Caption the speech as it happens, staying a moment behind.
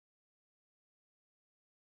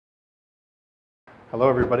Hello,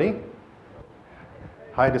 everybody.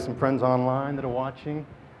 Hi to some friends online that are watching.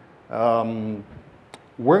 We're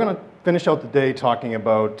going to finish out the day talking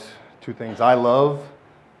about two things I love,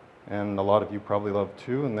 and a lot of you probably love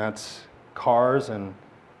too, and that's cars and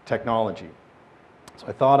technology. So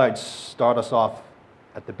I thought I'd start us off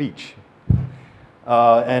at the beach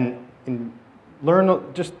and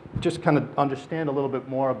learn, just kind of understand a little bit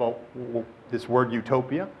more about this word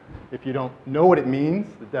utopia. If you don't know what it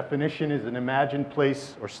means, the definition is an imagined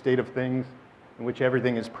place or state of things in which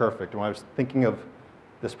everything is perfect. When I was thinking of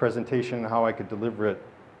this presentation and how I could deliver it,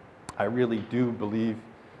 I really do believe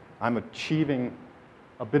I'm achieving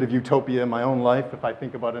a bit of utopia in my own life. If I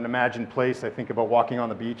think about an imagined place, I think about walking on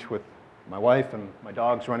the beach with my wife and my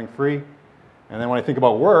dogs running free. And then when I think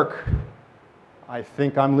about work, I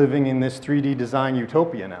think I'm living in this 3D design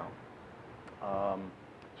utopia now.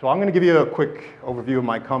 So I'm going to give you a quick overview of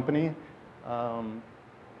my company and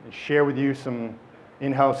share with you some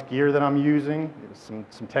in-house gear that I'm using, some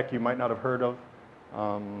tech you might not have heard of.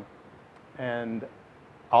 And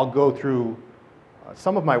I'll go through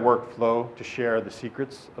some of my workflow to share the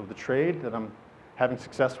secrets of the trade that I'm having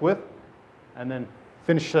success with, and then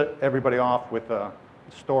finish everybody off with a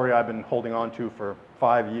story I've been holding on to for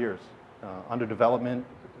 5 years. Under development,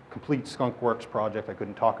 complete skunk works project I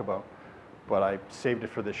couldn't talk about, but I saved it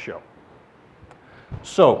for this show.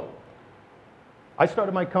 So, I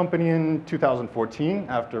started my company in 2014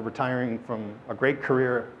 after retiring from a great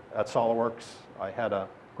career at SolidWorks. I had a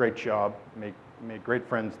great job, made great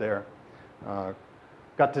friends there.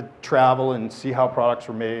 Got to travel and see how products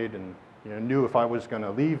were made, and knew if I was going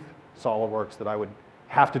to leave SolidWorks that I would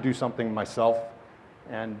have to do something myself.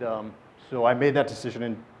 And so I made that decision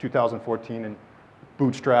in 2014 and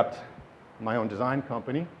bootstrapped my own design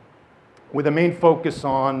company with a main focus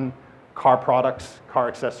on car products, car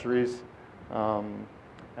accessories,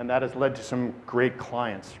 and that has led to some great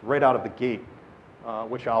clients right out of the gate,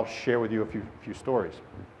 which I'll share with you a few stories.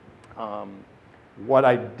 What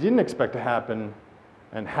I didn't expect to happen,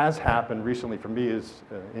 and has happened recently for me, is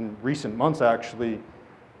in recent months actually,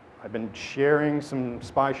 I've been sharing some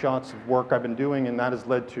spy shots of work I've been doing, and that has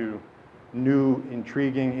led to new,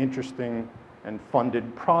 intriguing, interesting, and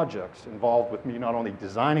funded projects involved with me not only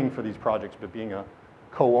designing for these projects, but being a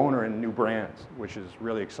co-owner in new brands, which is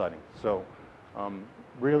really exciting. So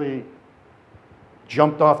really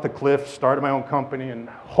jumped off the cliff, started my own company, and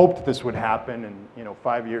hoped this would happen. And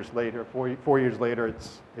 5 years later, 4 years later,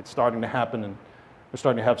 it's starting to happen, and we're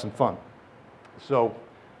starting to have some fun. So,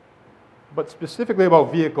 but specifically about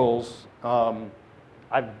vehicles,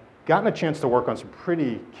 I've gotten a chance to work on some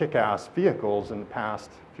pretty kick-ass vehicles in the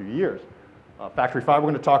past few years. Factory 5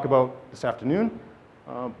 we're going to talk about this afternoon,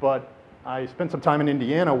 but I spent some time in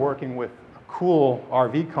Indiana working with a cool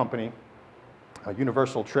RV company,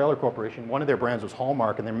 Universal Trailer Corporation. One of their brands was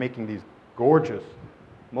Haulmark, and they're making these gorgeous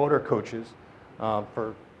motor coaches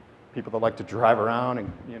for people that like to drive around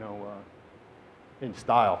and in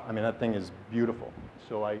style. I mean, that thing is beautiful.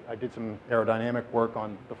 So I did some aerodynamic work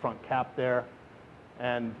on the front cap there,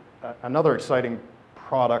 and another exciting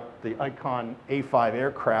product, the Icon A5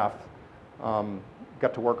 aircraft.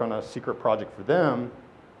 Got to work on a secret project for them,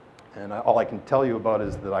 and all I can tell you about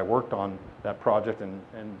is that I worked on that project, and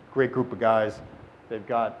great group of guys. They've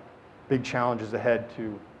got big challenges ahead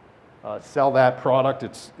to sell that product.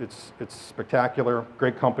 It's spectacular,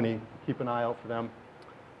 great company. Keep an eye out for them.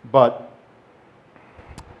 But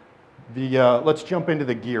let's jump into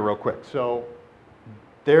the gear real quick. So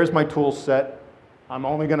there's my tool set. I'm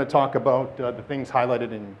only going to talk about the things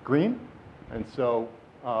highlighted in green, and so.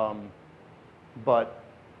 But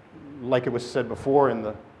like it was said before in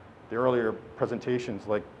the earlier presentations,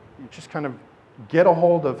 like you just kind of get a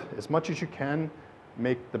hold of as much as you can,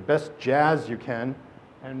 make the best jazz you can,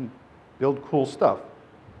 and build cool stuff.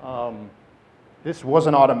 This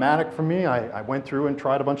wasn't automatic for me. I went through and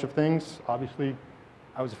tried a bunch of things. Obviously,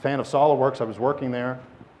 I was a fan of SolidWorks. I was working there.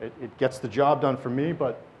 It gets the job done for me,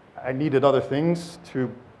 but I needed other things to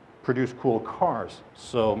produce cool cars.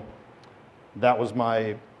 So that was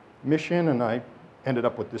my mission, and I ended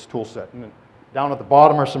up with this tool set. And then down at the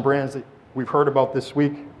bottom are some brands that we've heard about this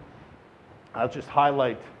week. I'll just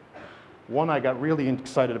highlight one I got really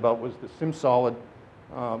excited about was the SimSolid.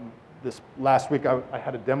 This last week I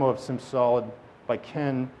had a demo of SimSolid by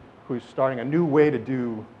Ken, who's starting a new way to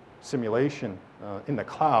do simulation in the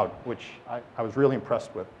cloud, which I was really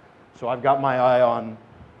impressed with. So I've got my eye on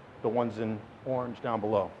the ones in orange down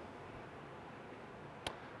below.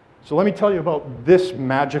 So let me tell you about this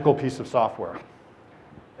magical piece of software.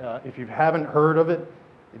 If you haven't heard of it,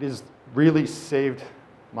 it has really saved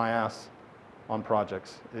my ass on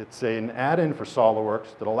projects. It's an add-in for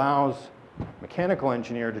SolidWorks that allows mechanical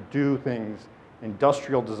engineer to do things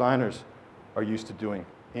industrial designers are used to doing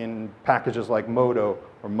in packages like Modo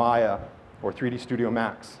or Maya or 3D Studio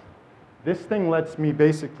Max. This thing lets me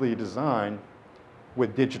basically design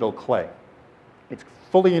with digital clay. It's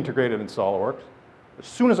fully integrated in SolidWorks. As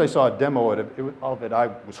soon as I saw a demo of it, I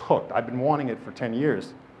was hooked. I've been wanting it for 10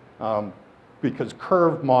 years because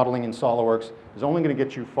curve modeling in SolidWorks is only going to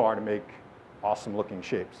get you far to make awesome looking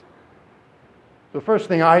shapes. The first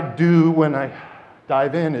thing I do when I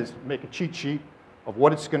dive in is make a cheat sheet of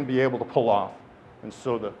what it's going to be able to pull off. And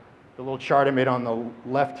so the little chart I made on the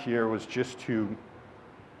left here was just to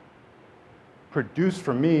produce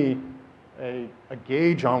for me a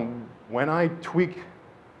gauge on when I tweak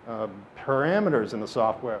parameters in the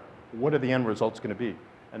software, what are the end results going to be?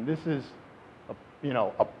 And this is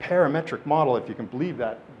a parametric model, if you can believe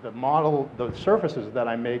that. The surfaces that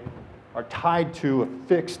I make are tied to a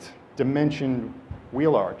fixed dimension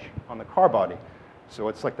wheel arch on the car body. So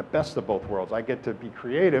it's like the best of both worlds. I get to be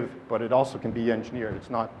creative, but it also can be engineered. It's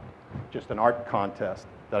not just an art contest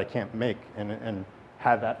that I can't make and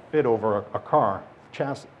have that fit over a car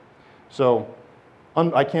chassis. So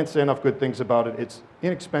I can't say enough good things about it. It's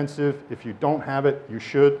inexpensive. If you don't have it, you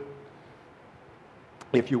should.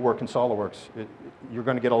 If you work in SolidWorks, you're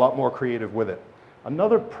going to get a lot more creative with it.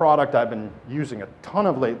 Another product I've been using a ton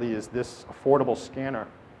of lately is this affordable scanner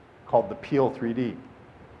called the Peel3D.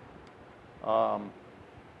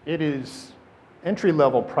 It is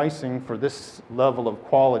entry-level pricing for this level of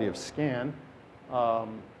quality of scan.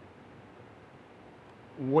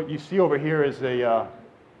 What you see over here is a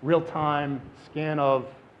real-time scan of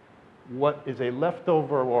what is a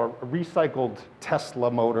leftover or a recycled Tesla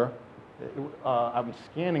motor. I'm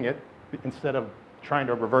scanning it instead of trying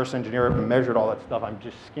to reverse engineer it and measure all that stuff. I'm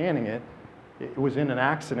just scanning it. It was in an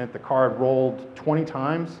accident. The car had rolled 20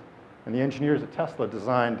 times, and the engineers at Tesla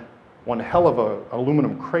designed one hell of an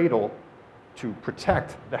aluminum cradle to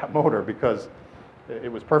protect that motor because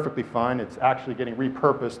it was perfectly fine. It's actually getting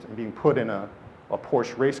repurposed and being put in a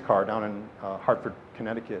Porsche race car down in Hartford,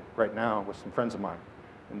 Connecticut right now with some friends of mine.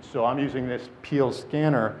 And so I'm using this Peel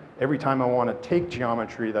scanner every time I want to take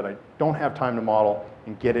geometry that I don't have time to model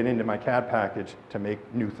and get it into my CAD package to make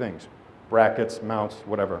new things, brackets, mounts,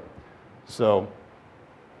 whatever. So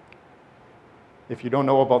if you don't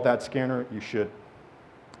know about that scanner, you should.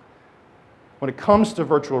 When it comes to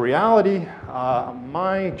virtual reality,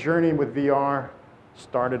 my journey with VR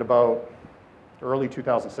started about early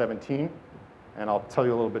 2017, and I'll tell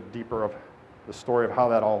you a little bit deeper of the story of how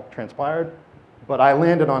that all transpired. But I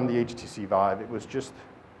landed on the HTC Vive. It was just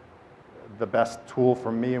the best tool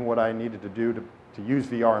for me and what I needed to do to use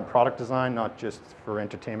VR in product design, not just for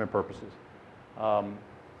entertainment purposes.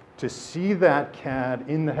 To see that CAD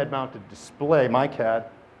in the head-mounted display, my CAD,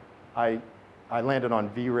 I landed on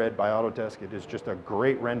VRED by Autodesk. It is just a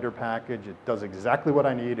great render package. It does exactly what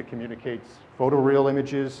I need. It communicates photoreal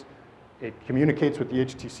images. It communicates with the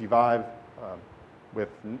HTC Vive with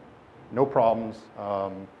no problems.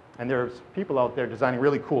 And there's people out there designing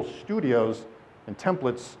really cool studios and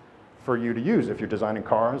templates for you to use if you're designing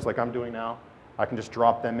cars like I'm doing now. I can just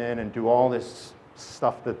drop them in and do all this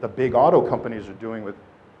stuff that the big auto companies are doing with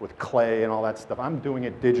clay and all that stuff. I'm doing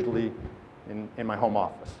it digitally in my home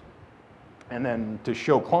office. And then to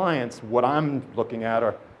show clients what I'm looking at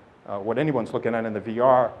or what anyone's looking at in the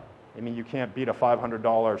VR, I mean, you can't beat a $500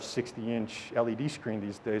 60-inch LED screen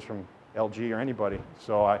these days from LG or anybody.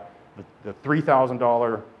 So the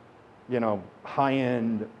 $3,000,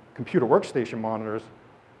 high-end computer workstation monitors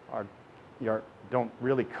don't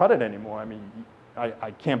really cut it anymore. I mean,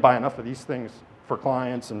 I can't buy enough of these things for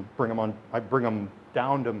clients and bring them on. I bring them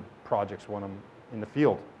down to projects when I'm in the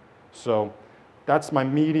field. So that's my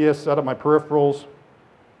media setup, my peripherals.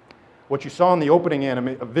 What you saw in the opening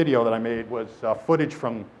video that I made was footage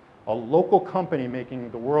from a local company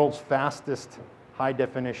making the world's fastest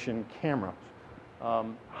high-definition camera.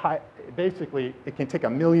 Basically, it can take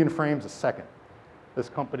 1 million frames a second. This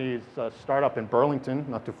company is a startup in Burlington,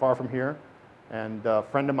 not too far from here. And a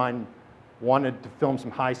friend of mine wanted to film some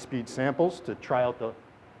high-speed samples to try out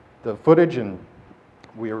the footage, and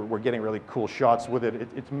we're getting really cool shots with it.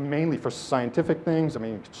 It's mainly for scientific things. I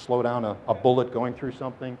mean, you can slow down a bullet going through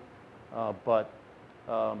something. But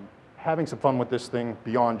having some fun with this thing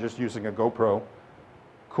beyond just using a GoPro.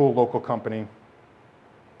 Cool local company.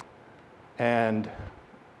 And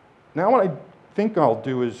now what I think I'll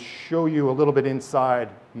do is show you a little bit inside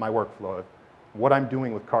my workflow, what I'm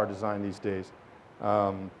doing with car design these days.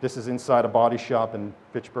 This is inside a body shop in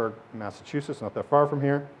Fitchburg, Massachusetts, not that far from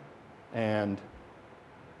here. And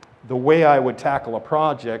the way I would tackle a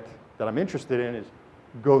project that I'm interested in is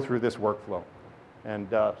go through this workflow. And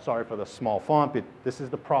sorry for the small font, but this is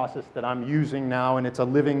the process that I'm using now, and it's a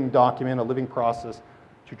living document, a living process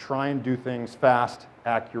to try and do things fast,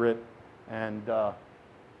 accurate, and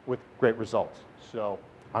with great results. So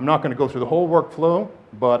I'm not going to go through the whole workflow,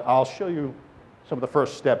 but I'll show you some of the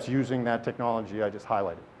first steps using that technology I just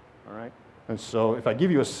highlighted. All right? And so if I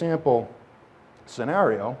give you a sample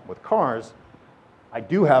scenario with cars, I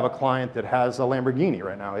do have a client that has a Lamborghini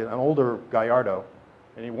right now, an older Gallardo,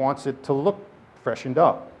 and he wants it to look freshened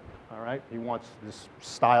up. All right? He wants this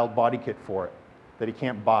styled body kit for it that he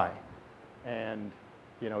can't buy. And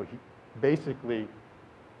you know, basically,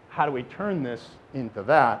 how do we turn this into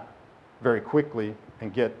that very quickly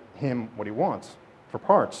and get him what he wants for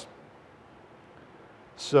parts?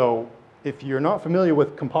 So if you're not familiar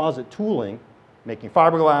with composite tooling, making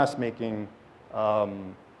fiberglass, making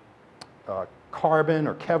carbon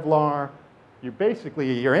or Kevlar, you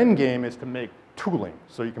basically, your end game is to make tooling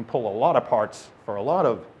so you can pull a lot of parts for a lot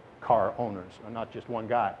of car owners and not just one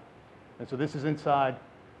guy. And so this is inside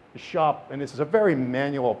the shop, and this is a very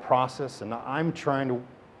manual process, and I'm trying to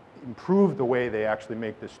improve the way they actually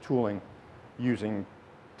make this tooling using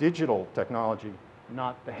digital technology,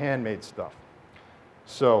 not the handmade stuff.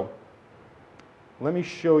 So let me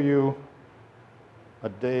show you a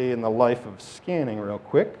day in the life of scanning real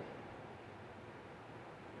quick.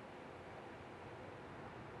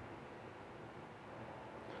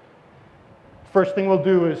 First thing we'll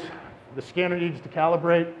do is the scanner needs to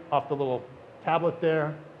calibrate off the little tablet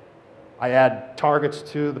there. I add targets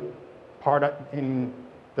to the part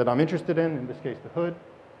that I'm interested in this case the hood.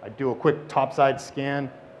 I do a quick topside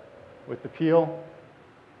scan with the peel.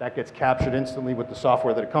 That gets captured instantly with the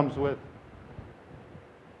software that it comes with.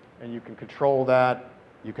 And you can control that.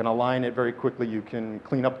 You can align it very quickly. You can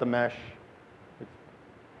clean up the mesh. It's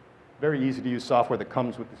very easy to use software that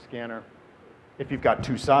comes with the scanner. If you've got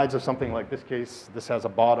two sides of something like this case, this has a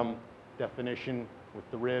bottom definition with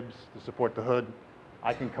the ribs to support the hood.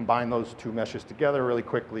 I can combine those two meshes together really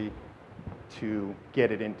quickly to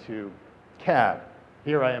get it into CAD.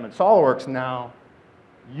 Here I am in SolidWorks now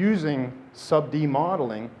using sub-D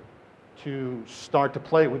modeling to start to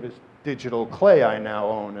play with this digital clay I now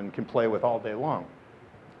own and can play with all day long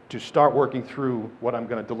to start working through what I'm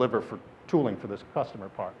going to deliver for tooling for this customer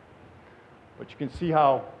part. But you can see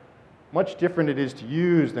how much different it is to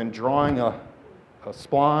use than drawing a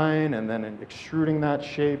spline and then extruding that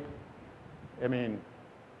shape. I mean,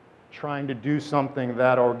 trying to do something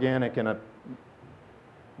that organic in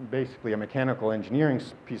basically a mechanical engineering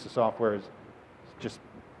piece of software just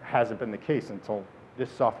hasn't been the case until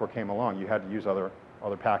this software came along. You had to use other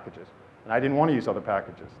packages. And I didn't want to use other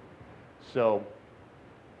packages. So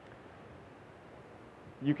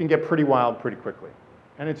you can get pretty wild pretty quickly.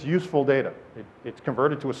 And it's useful data. It's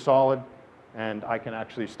converted to a solid, and I can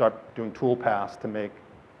actually start doing tool paths to make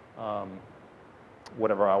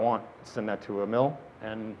whatever I want. Send that to a mill,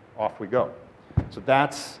 and off we go. So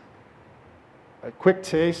that's a quick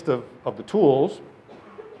taste of the tools.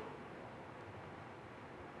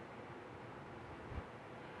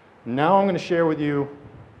 Now I'm going to share with you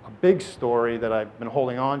a big story that I've been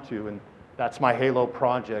holding on to, and that's my Halo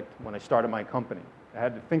project when I started my company. I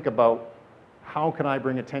had to think about how can I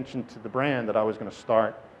bring attention to the brand that I was going to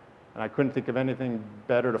start, and I couldn't think of anything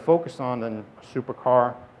better to focus on than a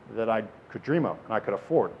supercar that I could dream of and I could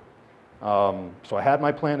afford. So I had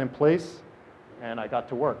my plan in place, and I got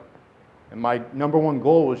to work. And my #1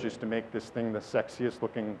 goal was just to make this thing the sexiest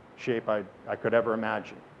looking shape I could ever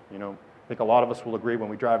imagine. You know, I think a lot of us will agree when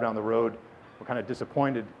we drive down the road, we're kind of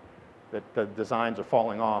disappointed that the designs are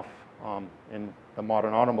falling off in the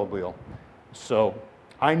modern automobile. So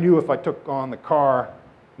I knew if I took on the car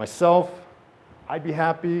myself, I'd be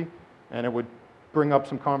happy, and it would bring up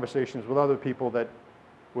some conversations with other people that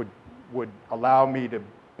would allow me to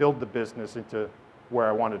build the business into where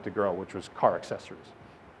I wanted to grow, which was car accessories.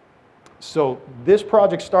 So this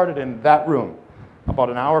project started in that room, about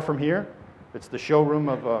an hour from here. It's the showroom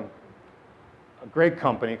of a great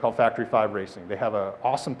company called Factory 5 Racing. They have an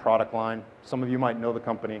awesome product line. Some of you might know the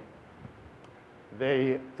company.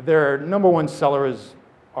 Their #1 seller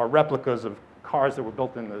are replicas of cars that were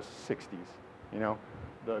built in the 60s. You know,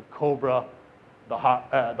 the Cobra, the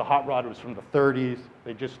Hot Rod was from the 30s.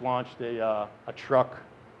 They just launched a truck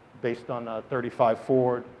based on a 35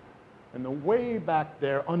 Ford. And the way back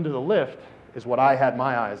there under the lift is what I had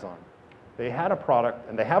my eyes on. They had a product,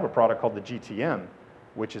 and they have a product called the GTM,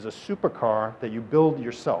 which is a supercar that you build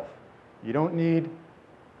yourself. You don't need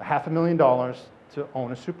 $500,000 to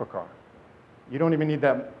own a supercar. You don't even need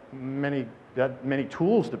that many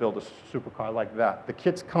tools to build a supercar like that. The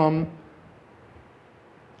kits come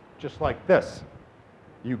just like this.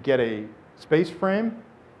 You get a space frame,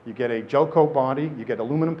 you get a gel coat body, you get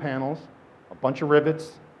aluminum panels, a bunch of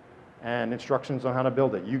rivets, and instructions on how to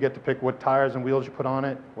build it. You get to pick what tires and wheels you put on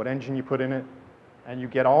it, what engine you put in it, and you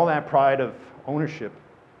get all that pride of ownership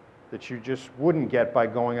that you just wouldn't get by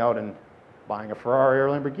going out and buying a Ferrari or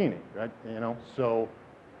a Lamborghini, right? You know, so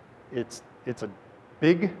it's a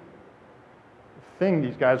big thing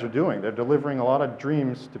these guys are doing. They're delivering a lot of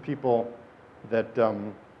dreams to people that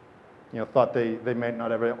you know, thought they might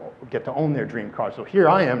not ever get to own their dream car. So here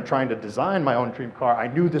I am trying to design my own dream car. I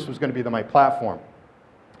knew this was going to be my platform.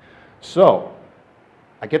 So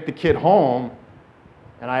I get the kit home,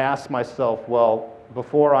 and I ask myself, well,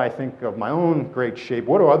 before I think of my own great shape,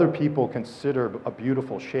 what do other people consider a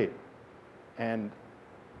beautiful shape? And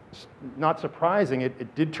not surprising,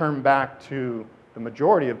 it did turn back to the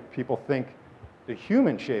majority of people think the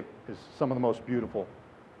human shape is some of the most beautiful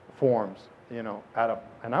forms, you know,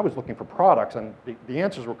 and I was looking for products, and the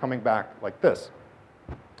answers were coming back like this.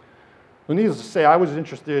 So needless to say, I was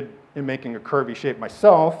interested in making a curvy shape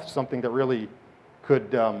myself, something that really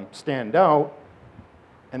could stand out.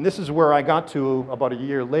 And this is where I got to about a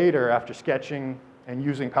year later after sketching and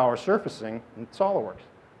using power surfacing in SolidWorks.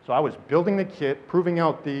 So I was building the kit, proving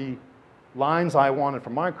out the lines I wanted for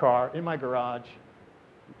my car in my garage,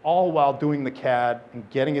 all while doing the CAD and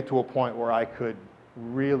getting it to a point where I could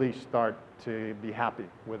really start to be happy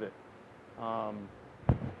with it.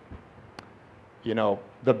 You know,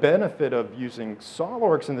 the benefit of using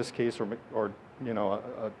SolidWorks in this case, or you know,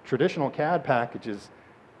 a traditional CAD package is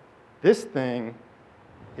this thing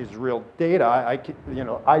is real data.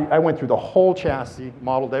 I went through the whole chassis,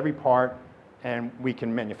 modeled every part, and we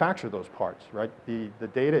can manufacture those parts, right? The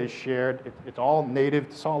data is shared. It's all native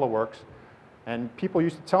to SolidWorks. And people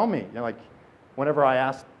used to tell me, you know, like, whenever I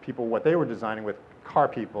asked people what they were designing with, car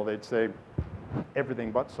people, they'd say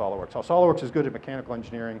everything but SolidWorks. So SolidWorks is good at mechanical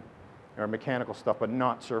engineering or mechanical stuff, but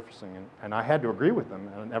not surfacing. And I had to agree with them.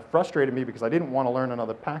 And that frustrated me because I didn't want to learn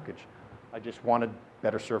another package. I just wanted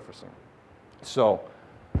better surfacing. So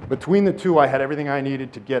between the two, I had everything I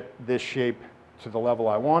needed to get this shape to the level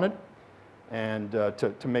I wanted and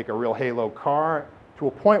to make a real halo car, to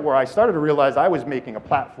a point where I started to realize I was making a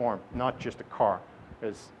platform, not just a car.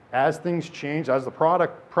 As things changed, as the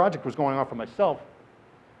project was going on for myself,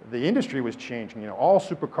 the industry was changing. You know, all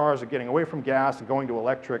supercars are getting away from gas and going to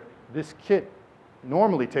electric. This kit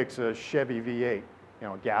normally takes a Chevy V8, you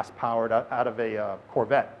know, gas-powered out of a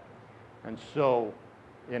Corvette. And so,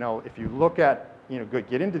 you know, if you look at, you know,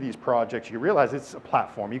 get into these projects, you realize it's a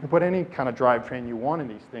platform. You can put any kind of drivetrain you want in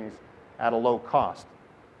these things at a low cost.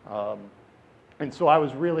 And so I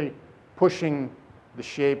was really pushing the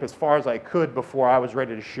shape as far as I could before I was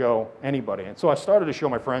ready to show anybody. And so I started to show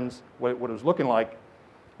my friends what it was looking like,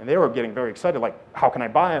 and they were getting very excited, like, how can I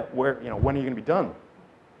buy it? Where, you know, when are you going to be done?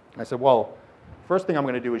 I said, well, first thing I'm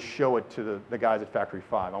going to do is show it to the guys at Factory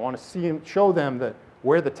 5. I want to show them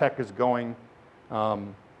where the tech is going.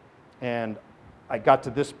 And I got to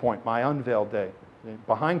this point, my unveil day.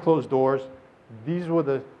 Behind closed doors, these were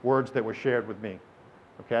the words that were shared with me.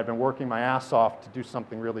 Okay, I've been working my ass off to do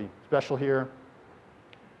something really special here,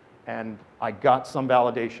 and I got some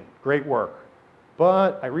validation. Great work.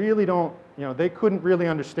 But I really don't, you know, they couldn't really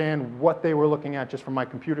understand what they were looking at just from my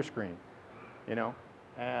computer screen, you know.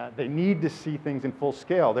 They need to see things in full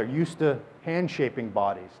scale. They're used to hand-shaping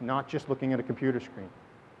bodies, not just looking at a computer screen.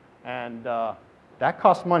 And that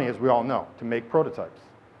costs money, as we all know, to make prototypes.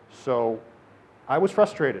 So I was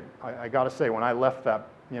frustrated, I got to say, when I left that,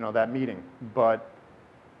 you know, that meeting. But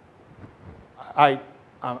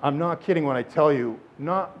I'm not kidding when I tell you,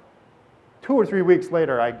 not 2 or 3 weeks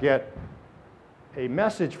later, I get a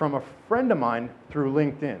message from a friend of mine through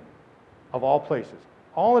LinkedIn, of all places.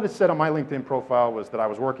 All that it said on my LinkedIn profile was that I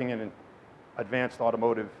was working in advanced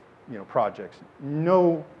automotive, you know, projects.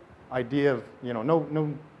 No idea of, you know,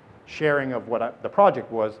 no sharing of what the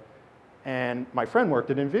project was. And my friend worked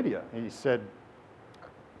at NVIDIA. And he said,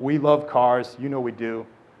 we love cars, you know we do.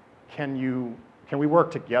 Can we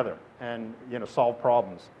work together and, you know, solve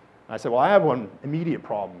problems? And I said, well, I have one immediate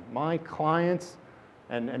problem. My clients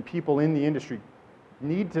and people in the industry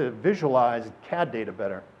need to visualize CAD data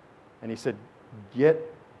better. And he said, get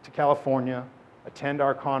to California, attend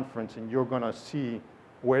our conference, and you're going to see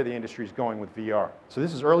where the industry is going with VR. So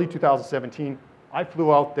this is early 2017. I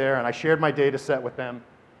flew out there, and I shared my data set with them.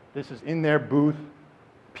 This is in their booth.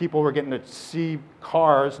 People were getting to see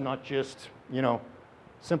cars, not just, you know,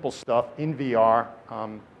 simple stuff in VR.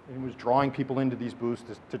 It was drawing people into these booths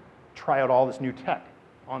to try out all this new tech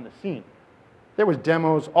on the scene. There was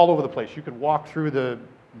demos all over the place. You could walk through the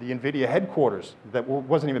NVIDIA headquarters that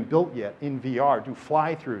wasn't even built yet in VR, do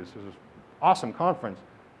fly-throughs. It was an awesome conference.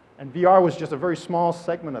 And VR was just a very small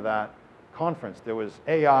segment of that conference. There was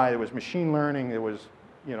AI, there was machine learning, there was,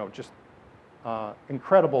 you know, just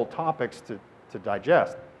incredible topics to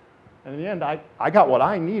digest. And in the end, I got what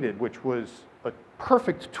I needed, which was a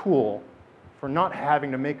perfect tool for not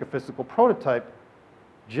having to make a physical prototype,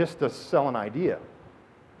 just to sell an idea.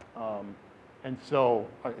 And so,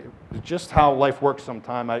 just how life works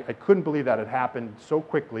sometime, I couldn't believe that it happened so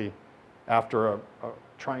quickly after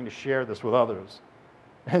trying to share this with others.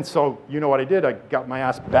 And so, you know what I did? I got my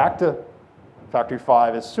ass back to Factory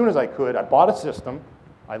 5 as soon as I could. I bought a system.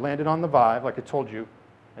 I landed on the Vive, like I told you.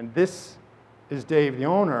 And this is Dave, the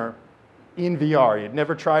owner, in VR. He had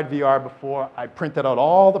never tried VR before. I printed out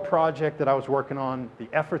all the project that I was working on, the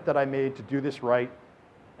effort that I made to do this right.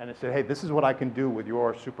 And I said, hey, this is what I can do with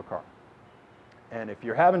your supercar. And if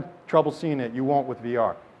you're having trouble seeing it, you won't with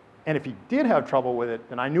VR. And if you did have trouble with it,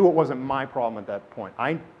 then I knew it wasn't my problem at that point.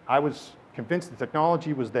 I was convinced the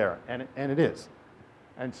technology was there, and it is.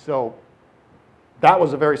 And so that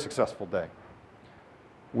was a very successful day.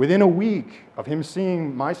 Within a week of him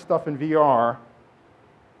seeing my stuff in VR,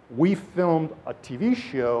 we filmed a TV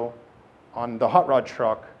show on the hot rod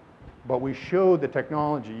truck, but we showed the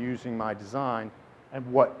technology using my design and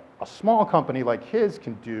what a small company like his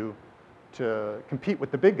can do to compete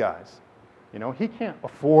with the big guys. You know, he can't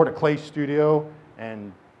afford a clay studio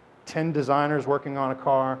and 10 designers working on a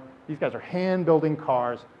car. These guys are hand-building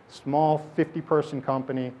cars, small 50-person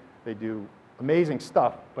company. They do amazing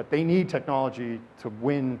stuff, but they need technology to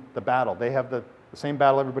win the battle. They have the same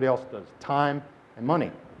battle everybody else does, time and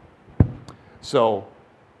money. So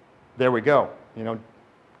there we go. You know,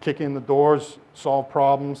 kick in the doors, solve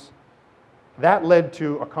problems. That led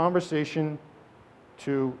to a conversation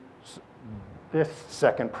to this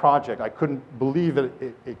second project. I couldn't believe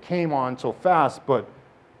it came on so fast, but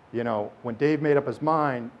you know, when Dave made up his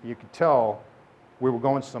mind, you could tell we were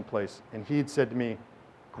going someplace. And he had said to me,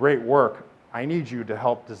 great work. I need you to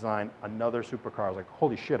help design another supercar. I was like,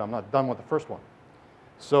 holy shit, I'm not done with the first one.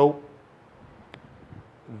 So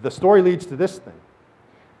the story leads to this thing.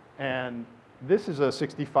 And this is a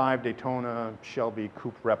 65 Daytona Shelby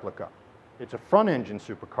coupe replica. It's a front engine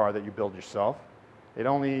supercar that you build yourself. It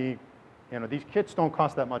only, you know, these kits don't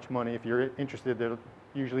cost that much money. If you're interested, they're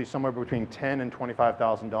usually somewhere between $10,000 and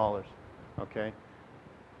 $25,000, okay?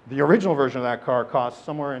 The original version of that car costs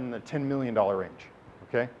somewhere in the $10 million range,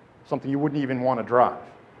 okay? Something you wouldn't even want to drive.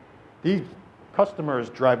 These customers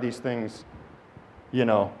drive these things, you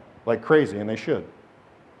know, like crazy, and they should.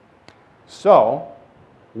 So,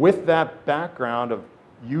 with that background of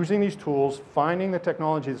using these tools, finding the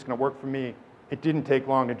technology that's going to work for me, it didn't take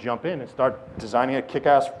long to jump in and start designing a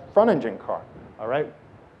kick-ass front-engine car, all right?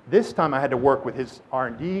 This time I had to work with his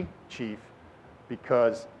R&D chief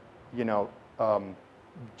because, you know,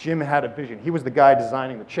 Jim had a vision. He was the guy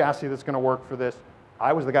designing the chassis that's going to work for this.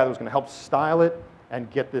 I was the guy that was going to help style it and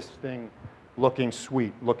get this thing looking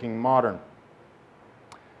sweet, looking modern.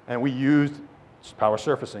 And we used power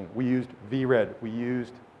surfacing. We used VRED. We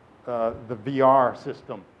used the VR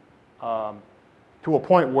system to a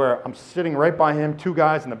point where I'm sitting right by him, two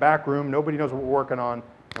guys in the back room, nobody knows what we're working on,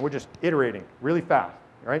 and we're just iterating really fast,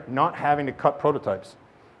 right? Not having to cut prototypes.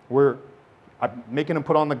 I'm making him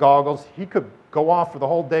put on the goggles. He could go off for the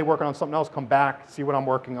whole day working on something else, come back, see what I'm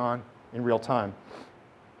working on in real time.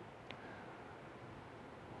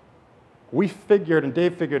 We figured, and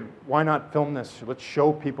Dave figured, why not film this? Let's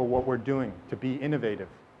show people what we're doing to be innovative.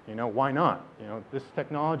 You know, why not? You know, this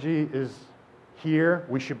technology is here.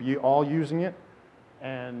 We should be all using it.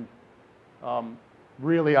 And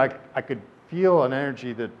really, I could feel an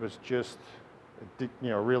energy that was just, you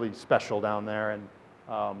know, really special down there.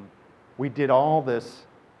 And we did all this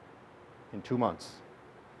in 2 months.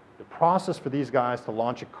 The process for these guys to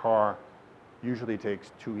launch a car usually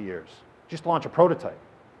takes 2 years. Just launch a prototype.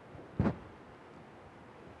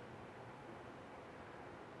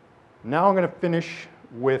 Now I'm going to finish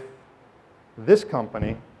with this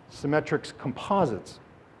company, Symmetrics Composites.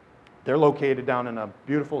 They're located down in a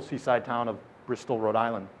beautiful seaside town of Bristol, Rhode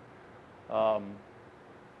Island. Kind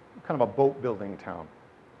of a boat building town.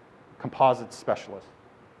 Composites specialist.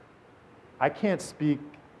 I can't speak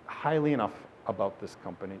highly enough about this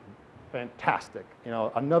company. Fantastic. You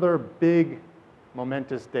know, another big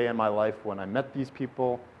momentous day in my life when I met these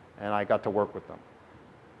people and I got to work with them.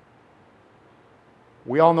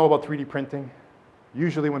 We all know about 3D printing.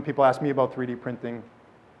 Usually when people ask me about 3D printing,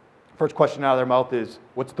 first question out of their mouth is,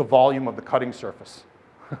 what's the volume of the cutting surface?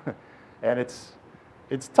 And it's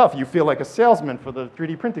tough. You feel like a salesman for the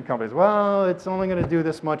 3D printing companies. Well, it's only going to do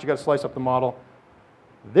this much. You got to slice up the model.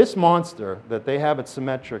 This monster that they have at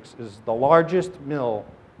Symmetrics is the largest mill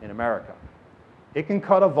in America. It can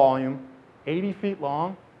cut a volume 80 feet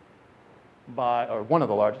long by, or one of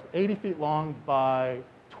the largest, 80 feet long by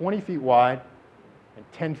 20 feet wide and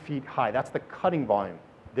 10 feet high. That's the cutting volume.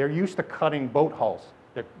 They're used to cutting boat hulls.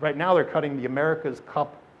 Right now they're cutting the America's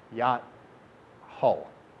Cup yacht hull.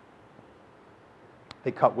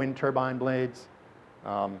 They cut wind turbine blades.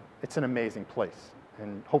 It's an amazing place,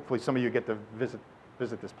 and hopefully some of you get to visit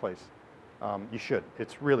this place. You should.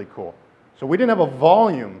 It's really cool. So we didn't have a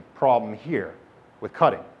volume problem here with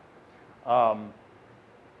cutting.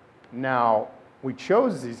 Now, we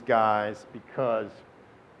chose these guys because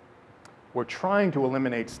we're trying to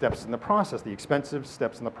eliminate steps in the process, the expensive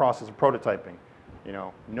steps in the process of prototyping. You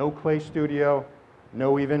know, no clay studio,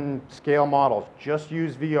 no even scale models, just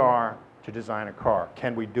use VR to design a car.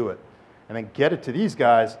 Can we do it? And then get it to these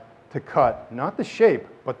guys to cut, not the shape,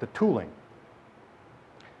 but the tooling.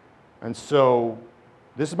 And so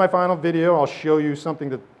this is my final video. I'll show you something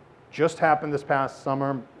that just happened this past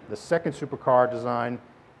summer, the second supercar design.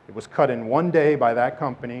 It was cut in one day by that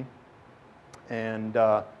company. And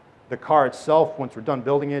the car itself, once we're done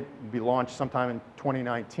building it, will be launched sometime in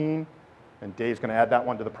 2019. And Dave's going to add that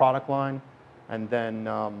one to the product line. And then,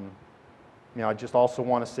 you know, I just also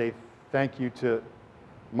want to say thank you to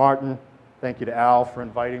Martin. Thank you to Al for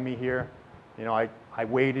inviting me here. You know, I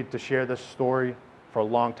waited to share this story for a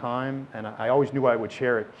long time, and I always knew I would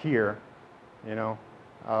share it here, you know.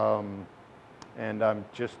 And I'm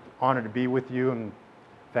just honored to be with you, and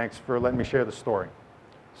thanks for letting me share the story.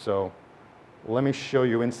 So let me show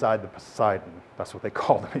you inside the Poseidon. That's what they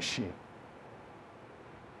call the machine.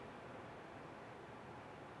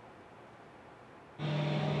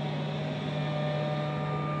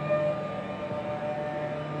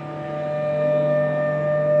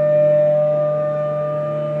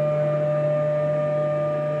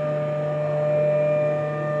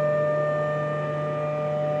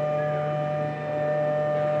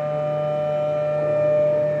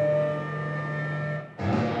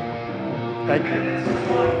 Thank you.